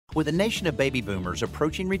With a nation of baby boomers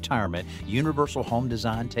approaching retirement, universal home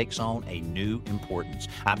design takes on a new importance.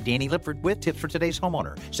 I'm Danny Lipford with Tips for Today's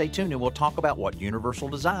Homeowner. Stay tuned and we'll talk about what universal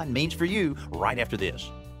design means for you right after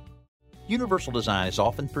this. Universal design is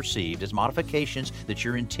often perceived as modifications that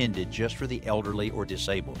are intended just for the elderly or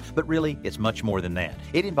disabled, but really it's much more than that.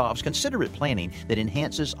 It involves considerate planning that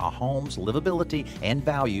enhances a home's livability and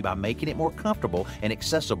value by making it more comfortable and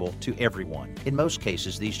accessible to everyone. In most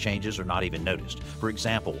cases, these changes are not even noticed. For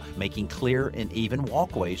example, making clear and even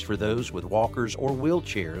walkways for those with walkers or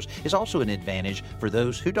wheelchairs is also an advantage for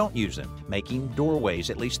those who don't use them. Making doorways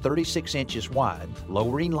at least 36 inches wide,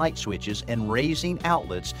 lowering light switches, and raising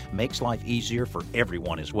outlets makes life easier for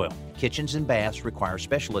everyone as well. Kitchens and baths require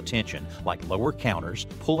special attention, like lower counters,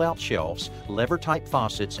 pull-out shelves, lever-type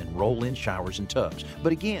faucets, and roll-in showers and tubs.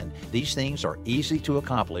 But again, these things are easy to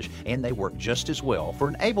accomplish, and they work just as well for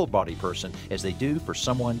an able-bodied person as they do for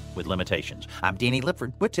someone with limitations. I'm Danny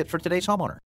Lipford with Tips for Today's Homeowner.